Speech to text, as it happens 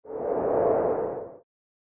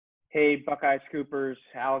Hey, Buckeye Scoopers,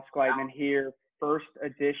 Alex Gleitman here. First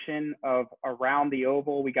edition of Around the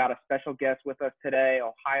Oval. We got a special guest with us today,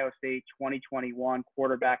 Ohio State 2021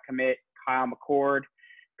 quarterback commit, Kyle McCord.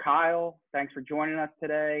 Kyle, thanks for joining us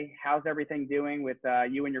today. How's everything doing with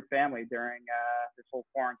you and your family during this whole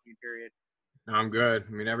quarantine period? I'm good.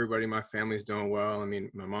 I mean, everybody in my family's doing well. I mean,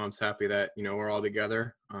 my mom's happy that, we're all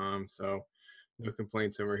together. So no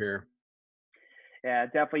complaints over here. Yeah,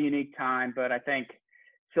 definitely unique time, but I think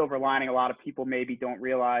silver lining a lot of people maybe don't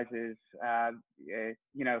realize is, as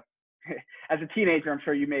a teenager, I'm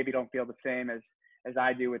sure you maybe don't feel the same as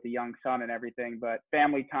I do with the young son and everything, but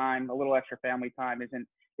family time, a little extra family time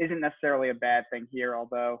isn't necessarily a bad thing here,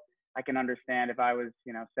 although I can understand if I was,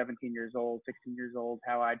 17 years old, 16 years old,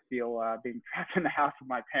 how I'd feel being trapped in the house with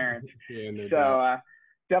my parents. Yeah, no So doubt.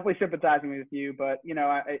 definitely sympathizing with you, but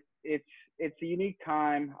it's a unique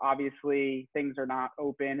time. Obviously, things are not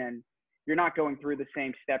open, and you're not going through the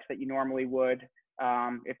same steps that you normally would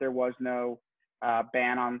if there was no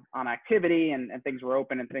ban on activity and things were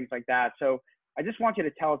open and things like that. So I just want you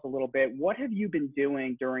to tell us a little bit, what have you been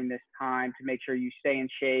doing during this time to make sure you stay in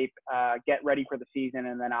shape, get ready for the season,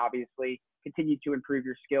 and then obviously continue to improve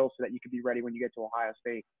your skills so that you can be ready when you get to Ohio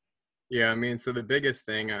State? Yeah, I mean, so the biggest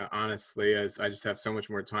thing, honestly, is I just have so much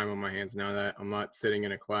more time on my hands now that I'm not sitting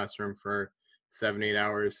in a classroom for 7, 8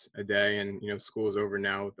 hours a day. And, school's over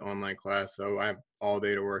now with online class. So I have all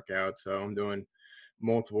day to work out. So I'm doing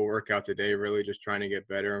multiple workouts a day, really just trying to get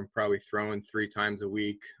better. I'm probably throwing 3 times a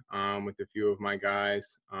week with a few of my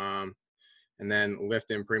guys. And then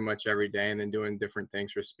lifting pretty much every day and then doing different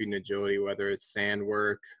things for speed and agility, whether it's sand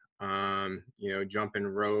work, jumping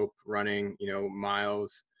rope, running,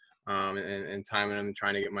 miles, and timing them,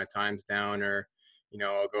 trying to get my times down, or,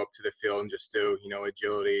 I'll go up to the field and just do,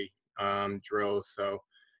 agility drills. So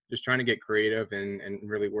just trying to get creative and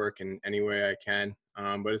really work in any way I can.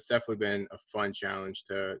 But it's definitely been a fun challenge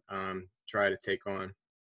to try to take on.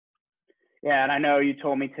 Yeah, and I know you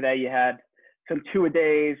told me today you had some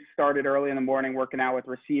two-a-days, started early in the morning working out with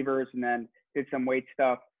receivers, and then did some weight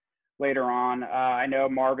stuff later on. I know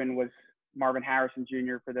Marvin Harrison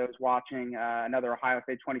Jr., for those watching, another Ohio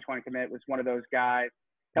State 2020 commit, was one of those guys.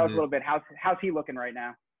 Tell us a little bit, how's he looking right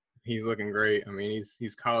now? He's looking great. I mean,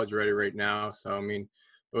 he's college ready right now. So, I mean,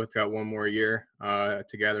 both got one more year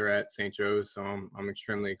together at St. Joe's. So I'm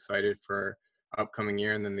extremely excited for upcoming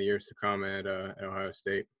year and then the years to come at Ohio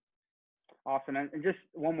State. Awesome. And just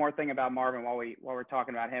one more thing about Marvin while we're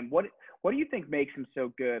talking about him. What do you think makes him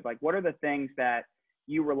so good? Like, what are the things that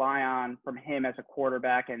you rely on from him as a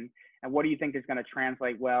quarterback, and what do you think is going to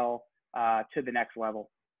translate well to the next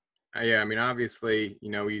level? Yeah, I mean, obviously,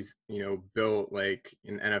 he's, built like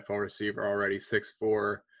an NFL receiver already,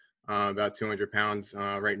 6'4", about 200 pounds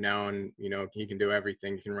right now. And, he can do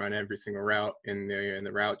everything. He can run every single route in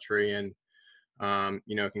the route tree, and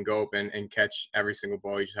can go up and catch every single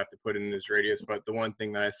ball. You just have to put it in his radius. But the one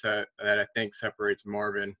thing that I think separates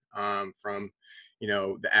Marvin from,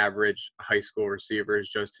 the average high school receiver is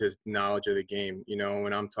just his knowledge of the game.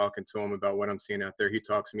 When I'm talking to him about what I'm seeing out there, he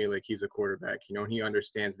talks to me like he's a quarterback. He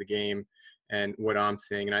understands the game and what I'm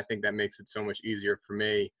seeing. And I think that makes it so much easier for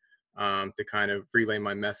me to kind of relay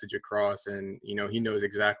my message across. And, he knows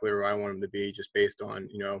exactly where I want him to be just based on,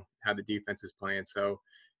 how the defense is playing. So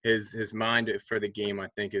his mind for the game, I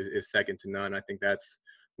think, is second to none. I think that's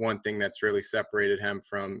one thing that's really separated him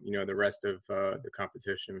from, the rest of the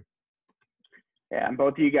competition. Yeah, and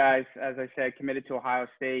both of you guys, as I said, committed to Ohio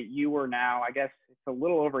State. You were now, I guess it's a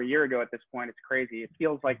little over a year ago at this point. It's crazy. It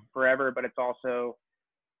feels like forever, but it's also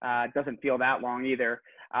doesn't feel that long either.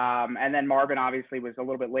 And then Marvin obviously was a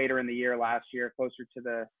little bit later in the year last year, closer to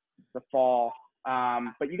the fall.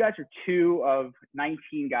 But you guys are 2 of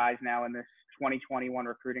 19 guys now in this 2021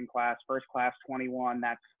 recruiting class, first class 21.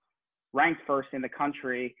 That's ranked first in the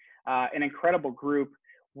country. An incredible group.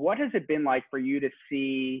 What has it been like for you to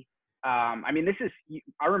see? I mean,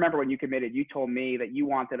 I remember when you committed, you told me that you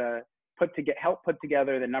wanted to help put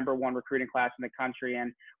together the #1 recruiting class in the country.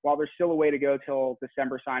 And while there's still a way to go till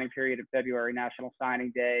December signing period and February National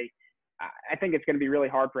Signing Day, I think it's going to be really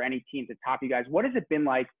hard for any team to top you guys. What has it been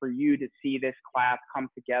like for you to see this class come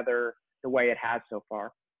together the way it has so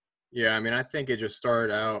far? Yeah, I mean, I think it just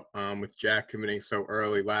started out with Jack committing so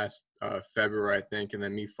early last February, I think, and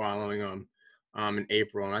then me following him in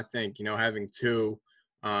April. And I think, having 2,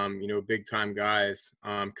 big time guys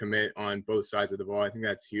commit on both sides of the ball, I think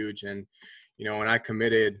that's huge. And, when I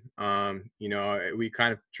committed, we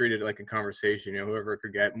kind of treated it like a conversation, whoever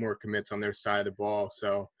could get more commits on their side of the ball.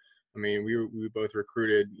 So, I mean, we both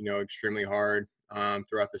recruited, extremely hard.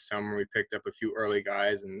 throughout the summer. We picked up a few early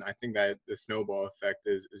guys, and I think that the snowball effect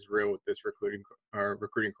is real with this recruiting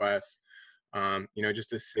class. Just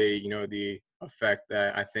to see, the effect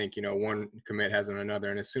that I think, one commit has on another.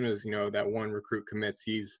 And as soon as, that one recruit commits,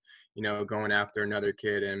 he's, going after another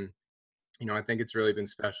kid. And, I think it's really been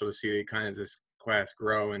special to see kind of this class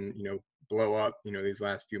grow and, blow up, these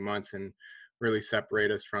last few months and really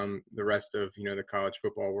separate us from the rest of, the college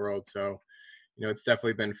football world. So, it's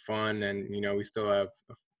definitely been fun. And, we still have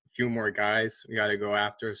a few more guys we got to go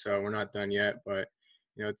after. So we're not done yet. But,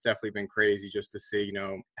 it's definitely been crazy just to see,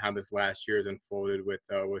 how this last year has unfolded with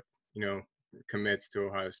commits to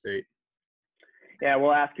Ohio State. Yeah,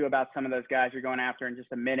 we'll ask you about some of those guys you're going after in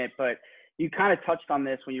just a minute, but you kind of touched on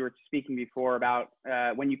this when you were speaking before about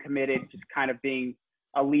when you committed, just kind of being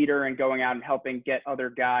a leader and going out and helping get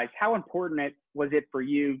other guys. How important was it for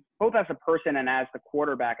you, both as a person and as the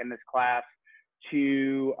quarterback in this class,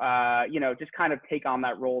 to, just kind of take on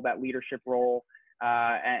that role, that leadership role,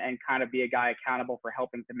 and kind of be a guy accountable for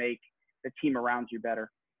helping to make the team around you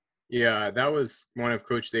better? Yeah, that was one of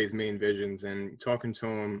Coach Day's main visions. And talking to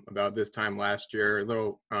him about this time last year, a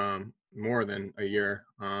little more than a year,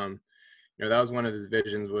 that was one of his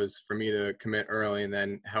visions, was for me to commit early and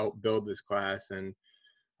then help build this class. And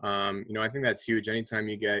I think that's huge. Anytime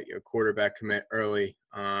you get a quarterback commit early,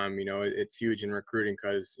 it's huge in recruiting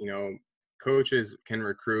because, coaches can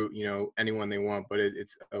recruit, anyone they want, but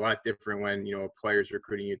it's a lot different when, a player's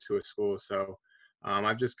recruiting you to a school. So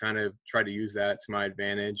I've just kind of tried to use that to my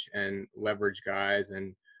advantage and leverage guys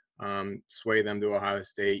and sway them to Ohio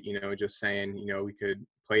State, just saying, we could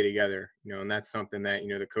play together, and that's something that,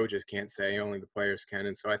 the coaches can't say, only the players can.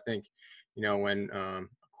 And so I think, when a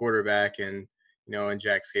quarterback and, in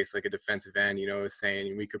Jack's case, like a defensive end, is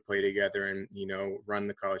saying we could play together and, run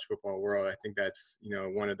the college football world. I think that's,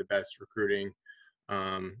 one of the best recruiting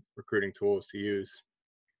tools to use.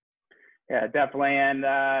 Yeah, definitely. And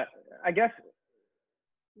I guess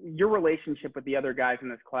your relationship with the other guys in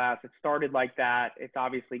this class, it started like that. It's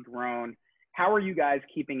obviously grown. How are you guys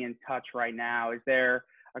keeping in touch right now? Is there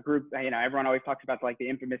a group, everyone always talks about like the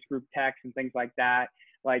infamous group text and things like that.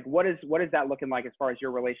 Like, what is that looking like as far as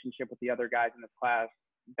your relationship with the other guys in this class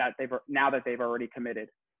that now that they've already committed?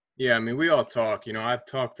 Yeah, I mean, we all talk. I've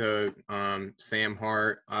talked to Sam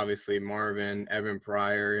Hart, obviously Marvin, Evan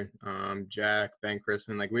Pryor, Jack, Ben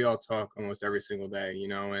Chrisman. Like, we all talk almost every single day,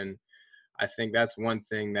 and I think that's one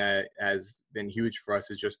thing that has been huge for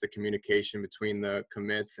us is just the communication between the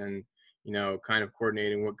commits and, kind of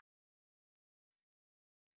coordinating what.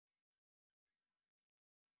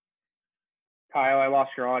 Kyle, I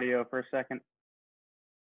lost your audio for a second.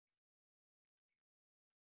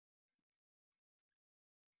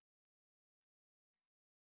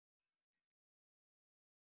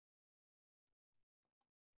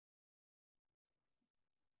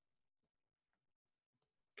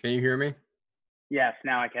 Can you hear me? Yes,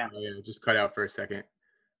 now I can. Oh, yeah, just cut out for a second.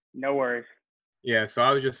 No worries. Yeah, so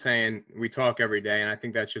I was just saying we talk every day, and I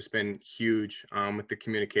think that's just been huge with the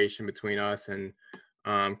communication between us and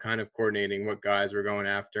kind of coordinating what guys we're going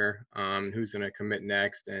after, who's going to commit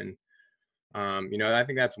next. And, I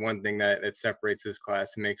think that's one thing that separates this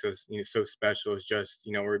class and makes us so special is just,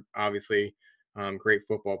 we're obviously great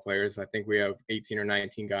football players. I think we have 18 or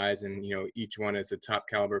 19 guys, and, each one is a top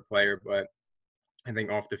caliber player. But I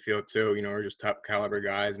think off the field too, we're just top caliber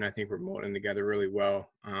guys, and I think we're molding together really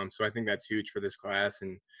well. So I think that's huge for this class,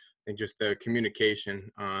 and I think just the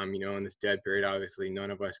communication, in this dead period, obviously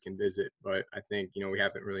none of us can visit, but I think, we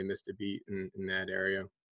haven't really missed a beat in that area.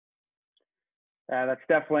 That's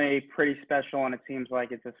definitely pretty special, and it seems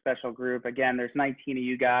like it's a special group. Again, there's 19 of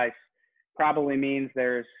you guys. Probably means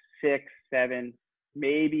there's 6, 7,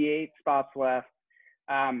 maybe 8 spots left.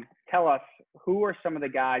 Tell us, who are some of the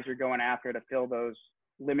guys you're going after to fill those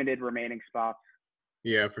limited remaining spots?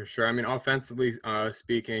 Yeah, for sure. I mean, offensively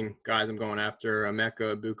speaking, guys I'm going after,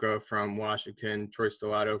 Emeka Buka from Washington, Troy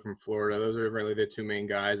Stellato from Florida. Those are really the two main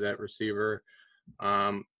guys at receiver.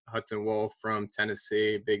 Hudson Wolf from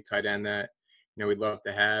Tennessee, big tight end that, we'd love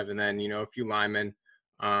to have. And then, a few linemen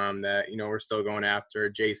that, we're still going after,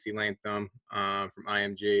 J.C. Latham from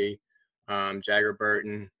IMG, Jagger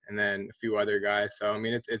Burton, and then a few other guys. So, I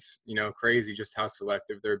mean, it's crazy just how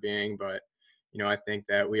selective they're being. But, I think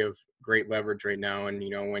that we have great leverage right now. And,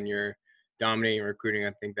 when you're dominating recruiting,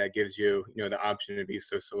 I think that gives you, the option to be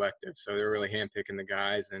so selective. So they're really handpicking the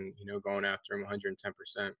guys and, going after them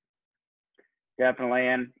 110%. Definitely.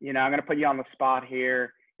 And, I'm going to put you on the spot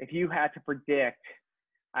here. If you had to predict,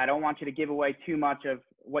 I don't want you to give away too much of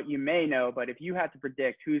what you may know, but if you had to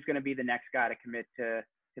predict who's going to be the next guy to commit to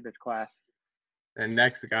this class. The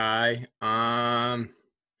next guy, I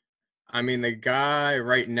I mean, the guy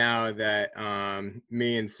right now that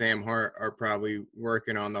me and Sam Hart are probably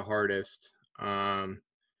working on the hardest.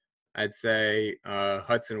 I'd say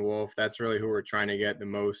Hudson Wolf. That's really who we're trying to get the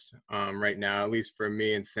most right now, at least for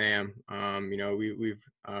me and Sam. We've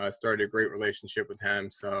started a great relationship with him.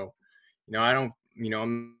 So, I don't,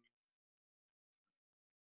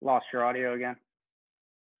 Lost your audio again.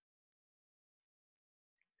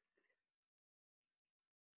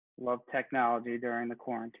 Love technology during the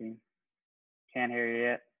quarantine. Can't hear you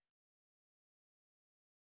yet.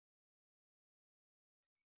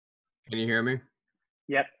 Can you hear me?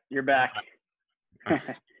 Yep, you're back.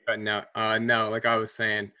 No, like I was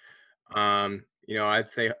saying, I'd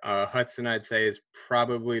say Hudson, I'd say, is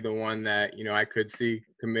probably the one that, I could see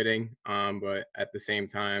committing. But at the same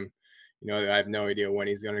time, I have no idea when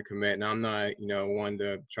he's going to commit. And I'm not, one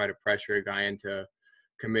to try to pressure a guy into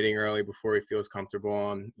committing early before he feels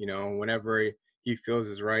comfortable. Whenever he feels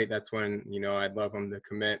is right, that's when, I'd love him to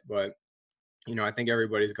commit. But, I think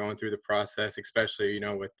everybody's going through the process, especially,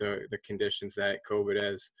 with the conditions that COVID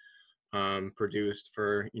has produced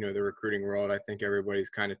for the recruiting world. I think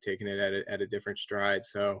everybody's kind of taking it at a different stride.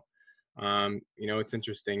 So it's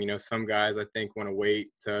interesting. Some guys I think want to wait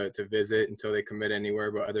to visit until they commit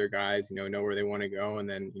anywhere, but other guys know where they want to go and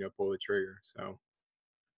then pull the trigger. So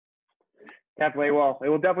definitely. Well, it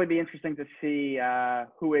will definitely be interesting to see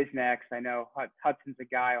who is next. I know Hudson's a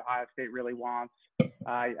guy Ohio State really wants.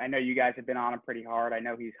 I know you guys have been on him pretty hard. I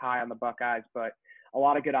know he's high on the Buckeyes, but a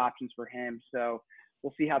lot of good options for him. So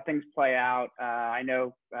we'll see how things play out. I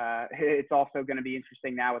know it's also going to be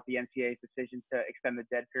interesting now with the NCAA's decision to extend the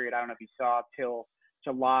dead period. I don't know if you saw till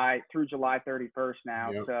July 31st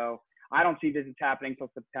now. Yep. So I don't see visits happening till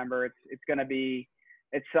September. It's going to be.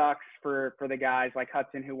 It sucks for the guys like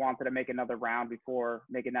Hudson who wanted to make another round before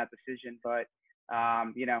making that decision. But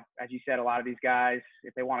as you said, a lot of these guys,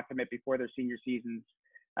 if they want to commit before their senior seasons,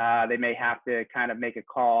 they may have to kind of make a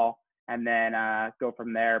call and then go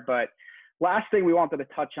from there. But last thing we wanted to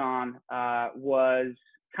touch on was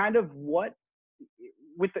kind of what,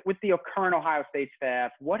 with the current Ohio State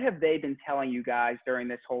staff, what have they been telling you guys during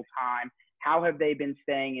this whole time? How have they been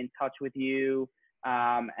staying in touch with you?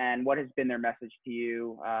 And what has been their message to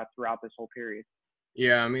you throughout this whole period?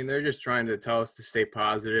 Yeah, I mean, they're just trying to tell us to stay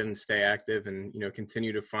positive and stay active and,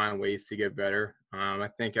 continue to find ways to get better. I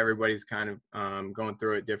think everybody's kind of going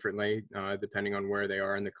through it differently, depending on where they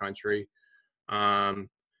are in the country.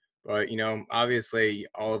 But, obviously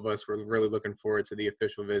all of us were really looking forward to the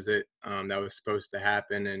official visit that was supposed to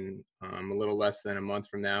happen in a little less than a month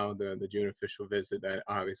from now, the June official visit that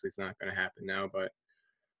obviously is not going to happen now. But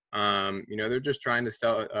they're just trying to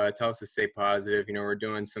tell us to stay positive. We're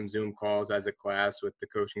doing some Zoom calls as a class with the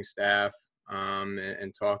coaching staff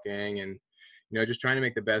and talking and, just trying to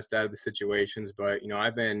make the best out of the situations. But,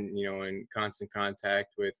 I've been, in constant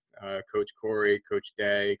contact with Coach Corey, Coach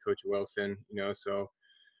Day, Coach Wilson, so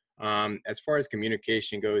as far as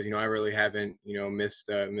communication goes, I really haven't, missed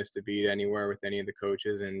a beat anywhere with any of the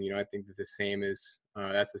coaches. And, I think that's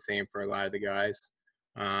the same for a lot of the guys.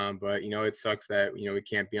 But it sucks that we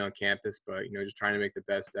can't be on campus, but just trying to make the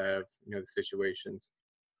best out of the situations.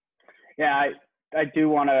 Yeah, I do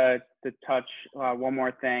want to touch one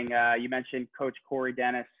more thing. You mentioned Coach Corey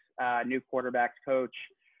Dennis, new quarterbacks coach.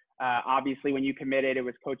 Obviously, when you committed, it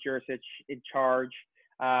was Coach Yurcich in charge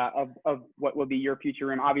of what will be your future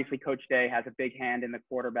room. Obviously, Coach Day has a big hand in the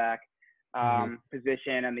quarterback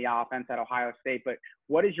position and the offense at Ohio State. But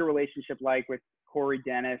what is your relationship like with Corey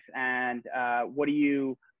Dennis, and what are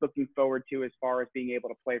you looking forward to as far as being able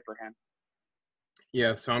to play for him?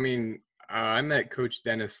 Yeah, so I mean, I met Coach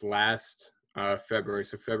Dennis last February,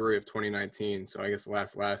 so February of 2019. So I guess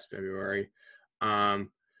last February.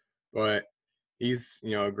 But he's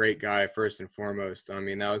a great guy first and foremost. I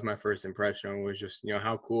mean, that was my first impression, was just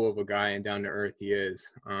how cool of a guy and down to earth he is.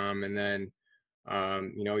 And then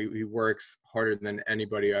he works harder than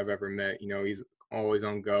anybody I've ever met. He's always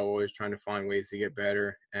on go, always trying to find ways to get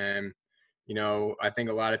better. And, I think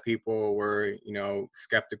a lot of people were,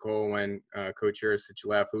 skeptical when Coach Yurcich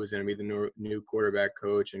left, who was going to be the new quarterback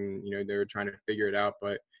coach. And, they were trying to figure it out.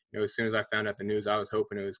 But, as soon as I found out the news, I was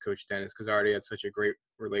hoping it was Coach Dennis because I already had such a great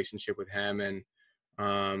relationship with him. And,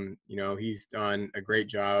 he's done a great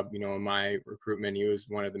job, in my recruitment. He was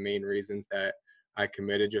one of the main reasons that I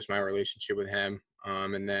committed, just my relationship with him.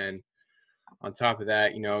 And then on top of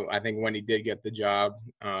that, I think when he did get the job,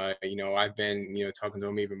 I've been, talking to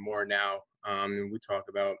him even more now. And we talk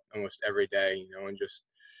about almost every day, and just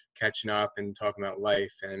catching up and talking about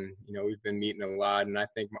life. And, we've been meeting a lot. And I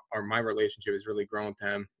think my relationship has really grown with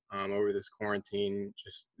him over this quarantine,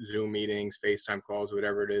 just Zoom meetings, FaceTime calls,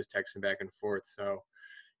 whatever it is, texting back and forth. So,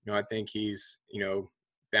 I think he's,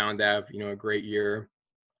 bound to have, a great year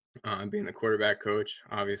being the quarterback coach.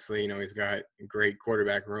 Obviously, he's got a great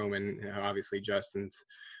quarterback room, and obviously Justin's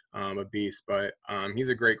a beast, but he's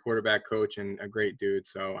a great quarterback coach and a great dude.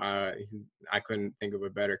 So I couldn't think of a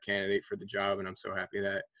better candidate for the job, and I'm so happy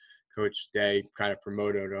that Coach Day kind of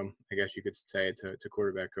promoted him, I guess you could say, to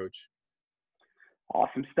quarterback coach.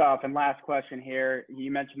 Awesome stuff. And last question here.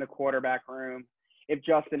 You mentioned the quarterback room. If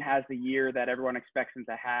Justin has the year that everyone expects him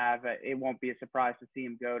to have, it won't be a surprise to see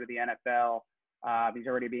him go to the NFL. He's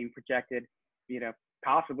already being projected,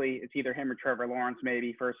 possibly it's either him or Trevor Lawrence,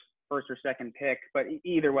 maybe first or second pick. But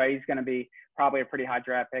either way, he's going to be probably a pretty high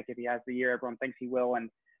draft pick if he has the year everyone thinks he will. And,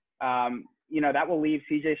 that will leave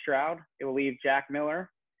CJ Stroud. It will leave Jack Miller.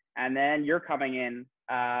 And then you're coming in.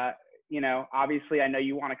 Obviously I know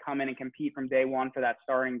you want to come in and compete from day one for that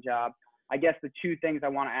starting job. I guess the two things I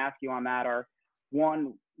want to ask you on that are,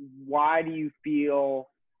 one, why do you feel,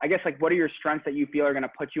 I guess, like, what are your strengths that you feel are going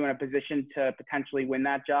to put you in a position to potentially win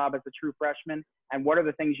that job as a true freshman? And what are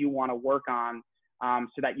the things you want to work on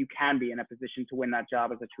so that you can be in a position to win that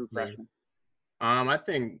job as a true freshman? I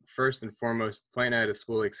think first and foremost, playing at a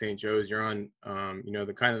school like St. Joe's, you're on,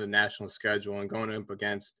 the kind of the national schedule, and going up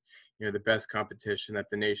against, the best competition that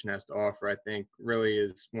the nation has to offer, I think really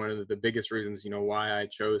is one of the biggest reasons, why I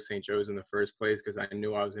chose St. Joe's in the first place, because I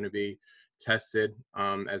knew I was going to be tested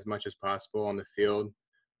as much as possible on the field,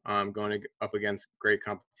 going up against great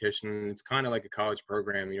competition. It's kind of like a college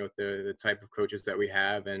program, with the type of coaches that we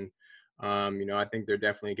have. And, I think they're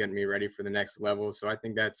definitely getting me ready for the next level. So I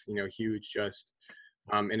think that's, huge just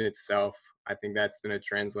in itself. I think that's going to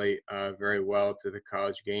translate very well to the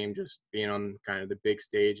college game, just being on kind of the big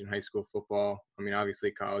stage in high school football. I mean, obviously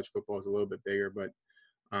college football is a little bit bigger, but,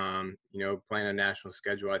 playing a national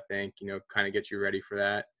schedule, I think, kind of gets you ready for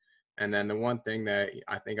that. And then the one thing that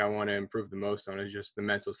I think I want to improve the most on is just the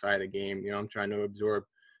mental side of the game. I'm trying to absorb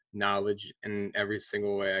knowledge in every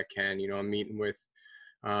single way I can. I'm meeting with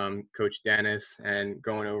Coach Dennis and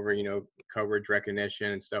going over, coverage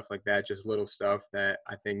recognition and stuff like that, just little stuff that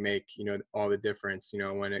I think make, all the difference,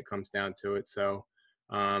 when it comes down to it. So,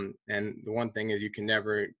 and the one thing is you can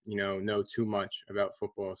never, know too much about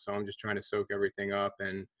football. So I'm just trying to soak everything up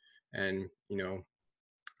and,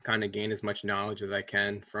 kind of gain as much knowledge as I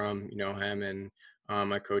can from, him and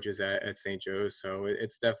my coaches at St. Joe's. So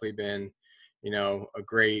it's definitely been, a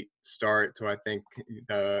great start to, I think,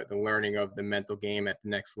 the learning of the mental game at the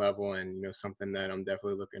next level, and, something that I'm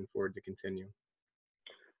definitely looking forward to continue.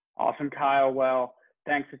 Awesome, Kyle. Well,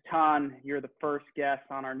 thanks a ton. You're the first guest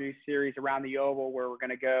on our new series Around the Oval, where we're going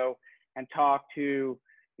to go and talk to,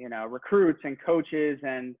 recruits and coaches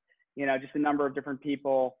and, just a number of different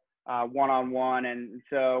people one-on-one. And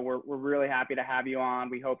so we're really happy to have you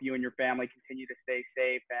on. We hope you and your family continue to stay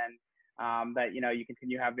safe, and that, you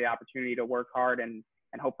continue to have the opportunity to work hard and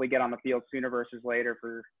hopefully get on the field sooner versus later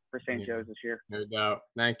for St. Joe's this year. No doubt.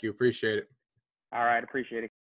 Thank you. Appreciate it. All right. Appreciate it.